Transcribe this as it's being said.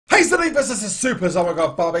Hey Believers, this is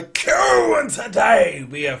SuperZombGBBQ, and today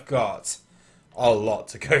we have got a lot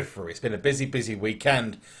to go through. It's been a busy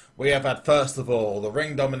weekend. We have had, first of all, the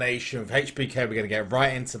ring domination with HBK. We're going to get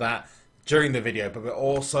right into that during the video, but we're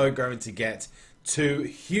also going to get two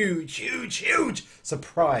huge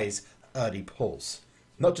surprise early pulls.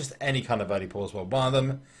 Not just any kind of early pulls, but one of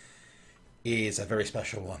them is a very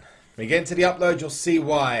special one. When we get into the upload, you'll see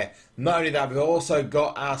why. Not only that, we've also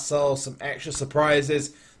got ourselves some extra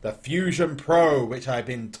surprises. The Fusion Pro, which I've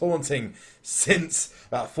been taunting since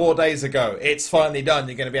about 4 days ago. It's finally done.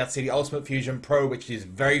 You're going to be able to see the Ultimate Fusion Pro, which is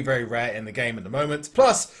very rare in the game at the moment.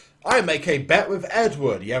 Plus, I make a bet with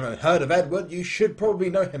Edward. You haven't heard of Edward, you should probably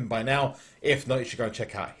know him by now. If not, you should go and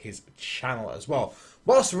check out his channel as well.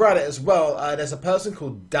 Whilst we're at it as well, there's a person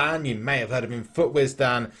called Dan. You may have heard of him, FootWiz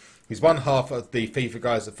Dan. He's one half of the FIFA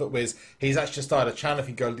guys at FootWiz. He's actually started a channel. If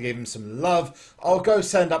you go give him some love, I'll go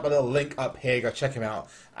send up a little link up here. Go check him out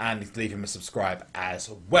and leave him a subscribe as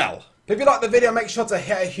well. If you like the video, make sure to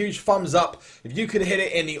hit a huge thumbs up. If you could hit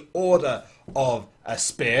it in the order of a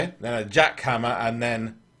spear, then a jackhammer, and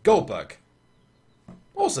then Goldberg.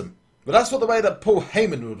 Awesome. But that's not the way that Paul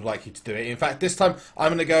Heyman would like you to do it. In fact, this time I'm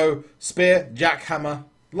going to go spear, jackhammer,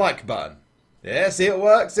 like button. Yeah, see it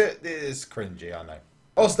works? It is cringy, I know.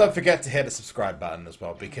 Also, don't forget to hit the subscribe button as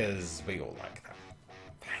well, because we all like that.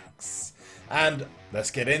 Thanks. And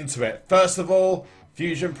let's get into it. First of all,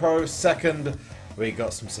 Fusion Pro. Second, we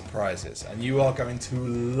got some surprises, and you are going to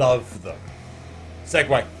love them.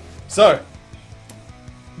 Segue. So,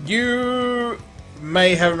 you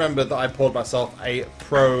may have remembered that I pulled myself a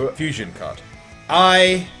Pro Fusion card.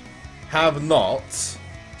 I have not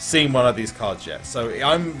seen one of these cards yet, so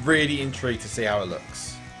I'm really intrigued to see how it looks.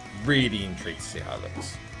 Really intrigued to see how it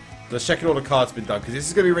looks. Let's check all the cards have been done, because this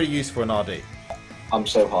is going to be really useful in RD. I'm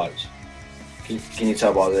so hyped. Can you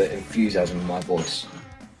tell by the enthusiasm in my voice?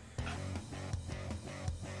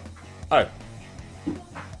 Oh.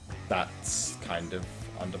 That's kind of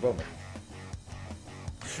underwhelming.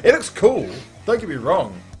 It looks cool, don't get me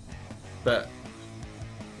wrong, but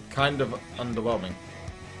kind of underwhelming.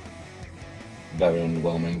 Very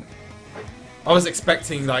underwhelming. I was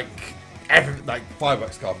expecting like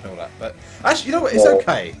fireworks card and all that, but actually, you know what? It's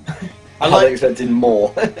okay. I was expecting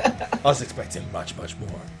more. I was expecting much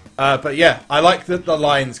more. But yeah, I like that the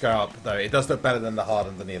lines go up though. It does look better than the hard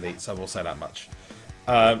and the elite, so we'll say that much.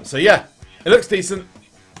 So yeah, it looks decent.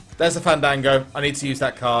 There's a Fandango. I need to use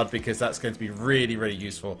that card because that's going to be really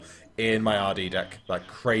useful in my RD deck. Like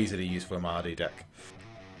crazily useful in my RD deck.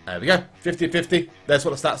 There we go. 50-50. There's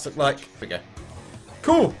what the stats look like. There we go.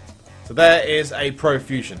 Cool. So there is a Pro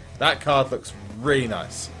Fusion. That card looks really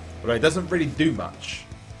nice. Although it doesn't really do much.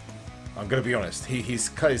 I'm going to be honest. His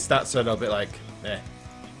stats are a little bit like, eh.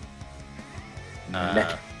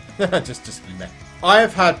 just meh. I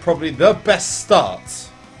have had probably the best start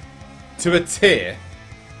to a tier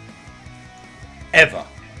ever.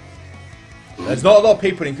 There's not a lot of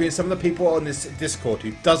people, including some of the people on this Discord,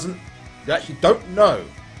 who actually don't know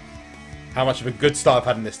how much of a good start I've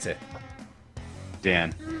had in this tier.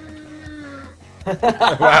 Dan.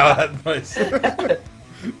 Wow, that's nice.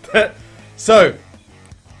 So,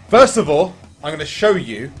 first of all, I'm going to show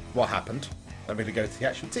you what happened. I'm going to go to the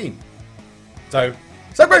actual team. So,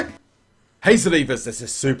 segue! Hey Believers, this is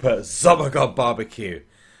SuperZombGBBQ.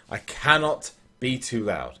 I cannot be too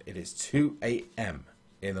loud. It is 2 AM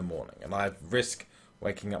in the morning, and I risk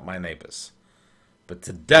waking up my neighbours. But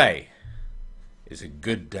today is a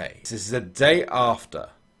good day. This is the day after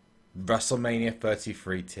WrestleMania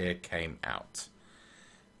 33 tier came out.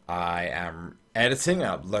 I am editing and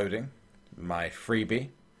uploading my freebie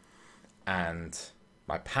and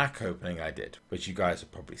my pack opening I did, which you guys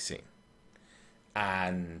have probably seen.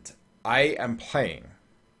 And I am playing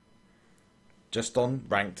just on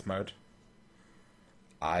ranked mode.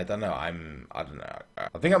 I don't know. I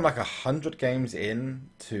think I'm like 100 games in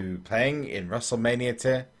to playing in WrestleMania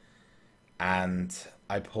tier, and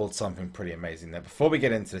I pulled something pretty amazing there. Before we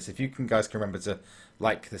get into this, if you guys can remember to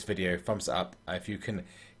like this video, thumbs it up. If you can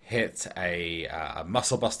hit a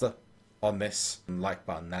muscle buster on this like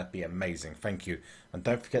button, that'd be amazing. Thank you. And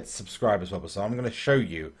don't forget to subscribe as well. So I'm going to show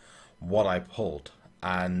you what I pulled.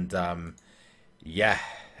 And yeah,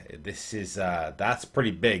 this is that's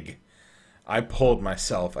pretty big. I pulled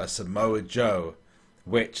myself a Samoa Joe,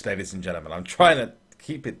 which, ladies and gentlemen, I'm trying to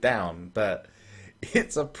keep it down, but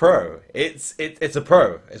it's a pro. It's a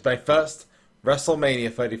pro. It's my first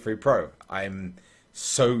WrestleMania 33 Pro. I'm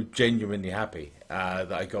so genuinely happy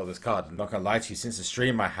that I got this card. I'm not going to lie to you, since the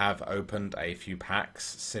stream I have opened a few packs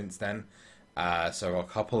since then. So a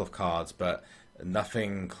couple of cards, but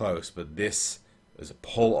nothing close. But this is a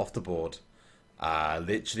pull off the board.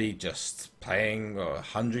 Literally just playing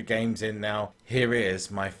 100 games in now. Here is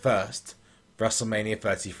my first WrestleMania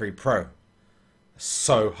 33 Pro.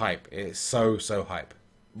 So hype. It's so hype.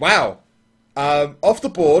 Wow. Off the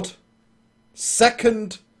board.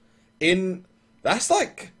 Second in... That's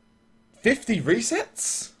like 50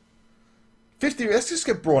 resets? 50... Let's just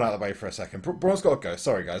get Braun out of the way for a second. Braun's got to go.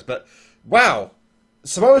 Sorry, guys. But, wow.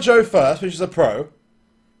 Samoa Joe first, which is a pro.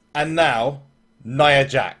 And now, Nia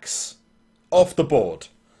Jax. Off the board.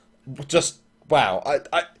 Just, wow.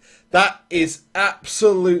 That is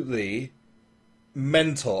absolutely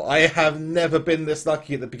mental. I have never been this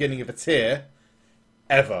lucky at the beginning of a tier.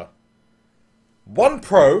 Ever. One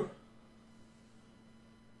pro.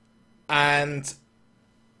 And,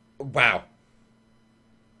 wow.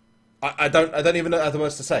 I don't even know other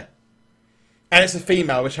words to say. And it's a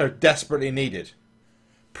female, which I desperately needed.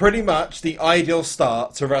 Pretty much the ideal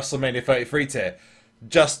start to WrestleMania 33 tier.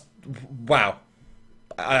 Just, wow.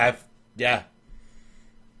 Yeah.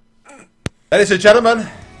 Ladies and gentlemen,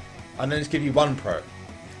 I don't just give you one pro.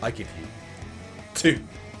 I give you two.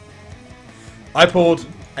 I pulled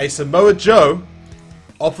a Samoa Joe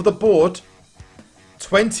off of the board,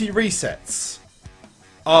 20 resets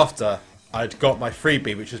after I'd got my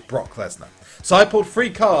freebie, which was Brock Lesnar. So I pulled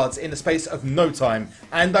 3 cards in the space of no time,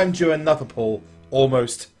 and I'm due another pull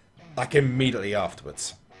almost like immediately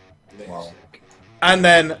afterwards. Wow. And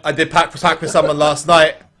then I did pack with someone last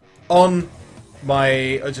night on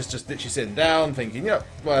my... just literally sitting down thinking, yeah,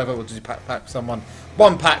 whatever, we'll just pack with someone.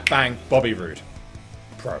 One pack, bang, Bobby Roode.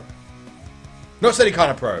 Pro. Not any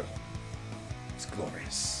kind of pro. It's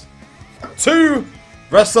glorious. 2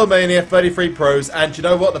 WrestleMania 33 pros, and you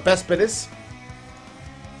know what the best bit is?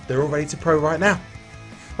 They're all ready to pro right now.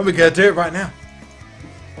 And we're going to do it right now.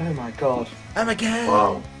 Oh my god. Oh my god.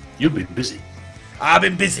 Wow. You've been busy. I've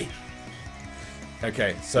been busy.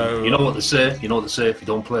 Okay, so... You know what they say. You know what they say if you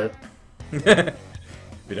don't play. If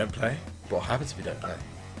you don't play? What happens if you don't play?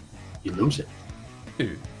 You lose it.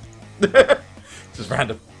 Ooh. Just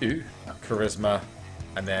random. Ooh. Charisma.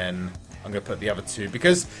 And then I'm going to put the other 2.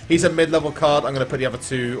 Because he's a mid-level card, I'm going to put the other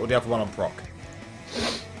 2 or the other one on proc.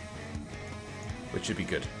 Which should be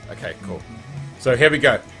good. Okay, cool. So here we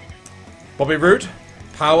go. Bobby Roode.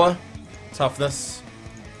 Power. Toughness.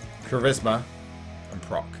 Charisma. And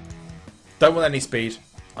proc. Don't want any speed.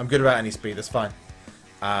 I'm good about any speed. That's fine.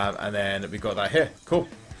 And then we got that here. Cool.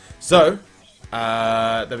 So,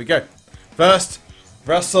 there we go. First,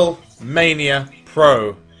 WrestleMania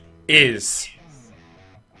Pro is...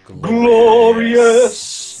 Glorious!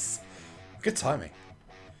 Good timing.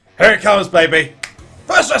 Here it comes, baby.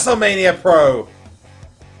 First WrestleMania Pro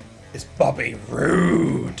is Bobby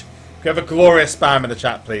Roode. Can we have a glorious spam in the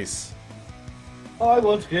chat, please? I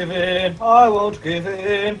won't give in. I won't give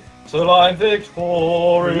in. Till I'm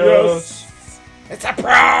victorious. It's a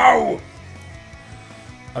pro!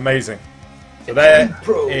 Amazing. So there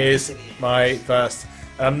is my first.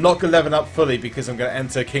 And I'm not going to level up fully because I'm going to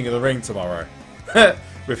enter King of the Ring tomorrow.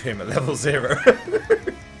 With him at level 0. Oh,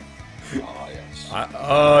 yes.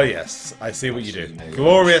 Oh, yes. I see what you do.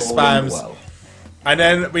 Glorious spams. Well. And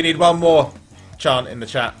then we need one more chant in the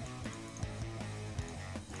chat.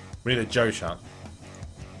 We need a Joe chant.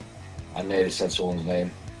 I nearly said someone's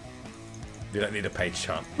name. You don't need a page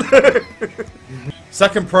chant.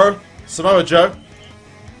 Second pro, Samoa Joe.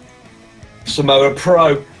 Samoa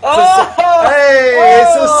Pro. Hey,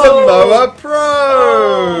 it's a Samoa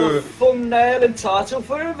Pro! Thumbnail and title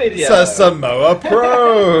for a video. It's a Samoa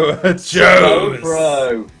Pro! Samoa Joe's!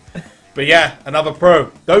 Pro. But yeah, another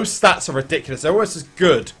pro. Those stats are ridiculous. They're almost as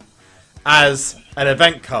good as an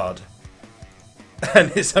event card.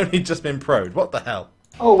 And it's only just been pro'd. What the hell?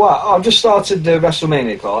 Oh wow, I've just started the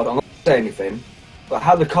WrestleMania card. I'm not going to say anything, but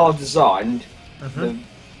how the card's designed, you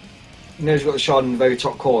know, it's got the shard in the very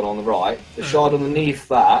top corner on the right. The shard underneath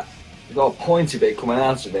that, you've got a pointy bit coming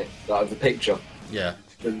out of it, out of the picture. Yeah.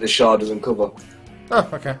 That the shard doesn't cover. Oh,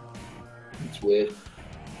 okay. It's weird.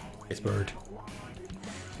 It's bird.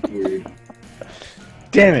 Weird.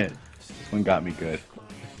 Damn it! This one got me good.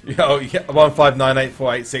 Yo, yeah,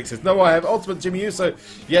 1598486 says, no, I have Ultimate Jimmy Uso.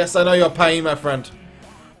 Yes, I know you're paying, my friend.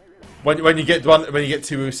 When you get 2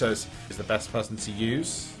 Usos, is the best person to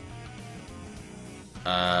use.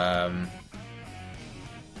 Pound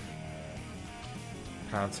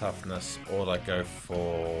toughness, or I go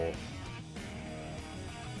for...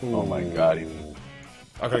 Oh my god,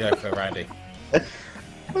 I'm gonna go for Randy.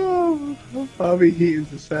 Oh, Bobby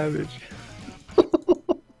Heaton's a savage.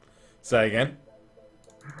 Say again.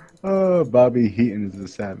 Oh, Bobby Heaton is a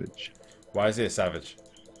savage. Why is he a savage?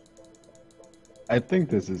 I think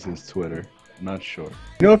this is his Twitter. Not sure.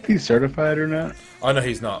 You know if he's certified or not? Oh no,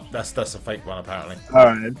 he's not. That's a fake one apparently.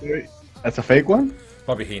 Alright, that's a fake one?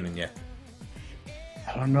 Bobby Heenan, yeah.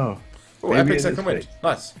 I don't know. Oh, Maybe epic it is second win. fake.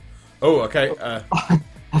 Nice. Oh, okay.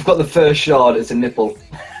 I've got the first shard. It's a nipple.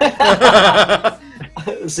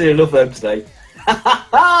 See enough of them today.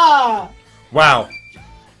 Wow.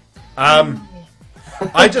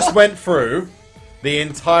 I just went through the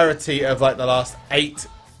entirety of like the last 6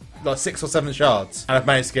 or 7 shards, and I've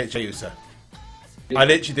managed to get Jey Uso. I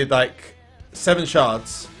literally did like 7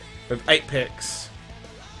 shards with 8 picks.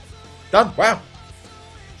 Done. Wow.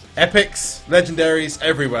 Epics, legendaries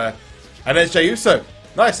everywhere, and there's Jey Uso.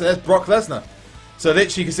 Nice. And there's Brock Lesnar. So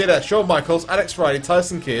literally, you can see that Shawn Michaels, Alex Riley,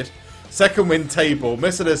 Tyson Kidd, second win table,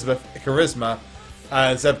 Miss Elizabeth, Charisma,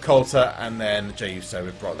 Zeb Coulter, and then Jey Uso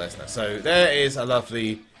with Brock Lesnar. So there is a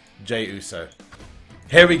lovely Jey Uso.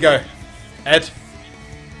 Here we go. Ed,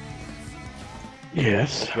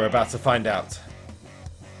 Yes. we're about to find out.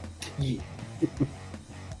 Yeah.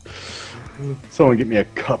 Someone get me a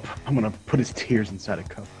cup. I'm gonna put his tears inside a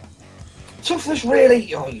cup. Toughness,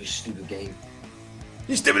 really? Oh, you stupid game.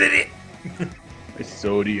 You stupid idiot! My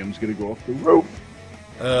sodium's gonna go off the roof.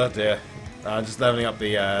 Oh dear. I'm just leveling up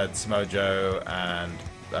the Samoa Joe and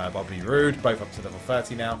Bobby Roode, both up to level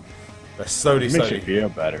 30 now. They're slowly, It makes slowly. you feel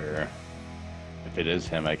better. If it is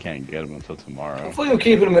him, I can't get him until I tomorrow. thought you were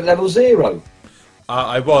keeping them at level 0.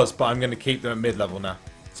 I was, but I'm going to keep them at mid-level now,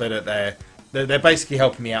 so that they're basically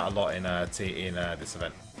helping me out a lot in this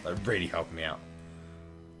event. They're really helping me out.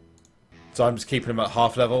 So I'm just keeping them at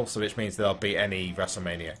half level, so which means that I'll beat any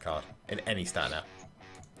WrestleMania card in any stat now.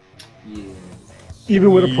 Yeah.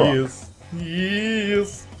 Even with a prop. Yes.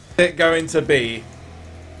 Yes. It's going to be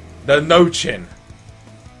the no chin.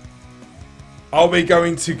 Are we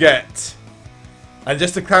going to get? And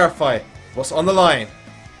just to clarify, what's on the line?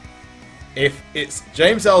 If it's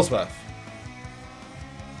James Ellsworth,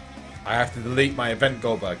 I have to delete my event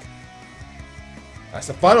Goldberg. That's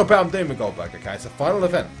the final bet I'm doing with Goldberg. Okay, it's the final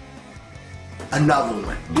event. Another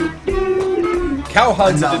one. Cal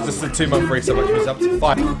Hunter did just a 2-month reset, which means up to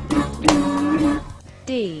 5.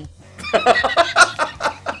 D.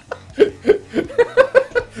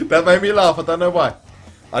 That made me laugh. I don't know why.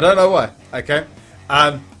 I don't know why. Okay.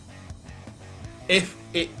 If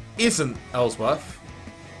it isn't Ellsworth,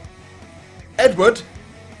 Edward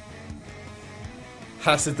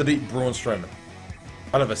has to delete Braun Strowman.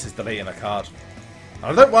 One of us is deleting a card.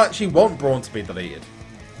 I don't actually want Braun to be deleted.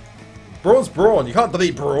 Braun's Braun. You can't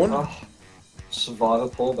delete Braun. Oh, Survivor,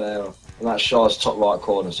 Paul Bearer. And that shard's top right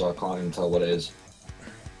corner, so I can't even tell what it is.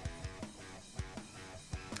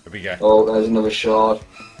 Here we go. Oh, there's another shard.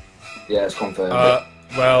 Yeah, it's confirmed.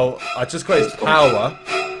 Well, I just got his power.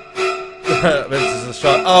 This is a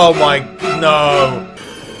shot. Oh my no!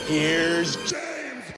 Here's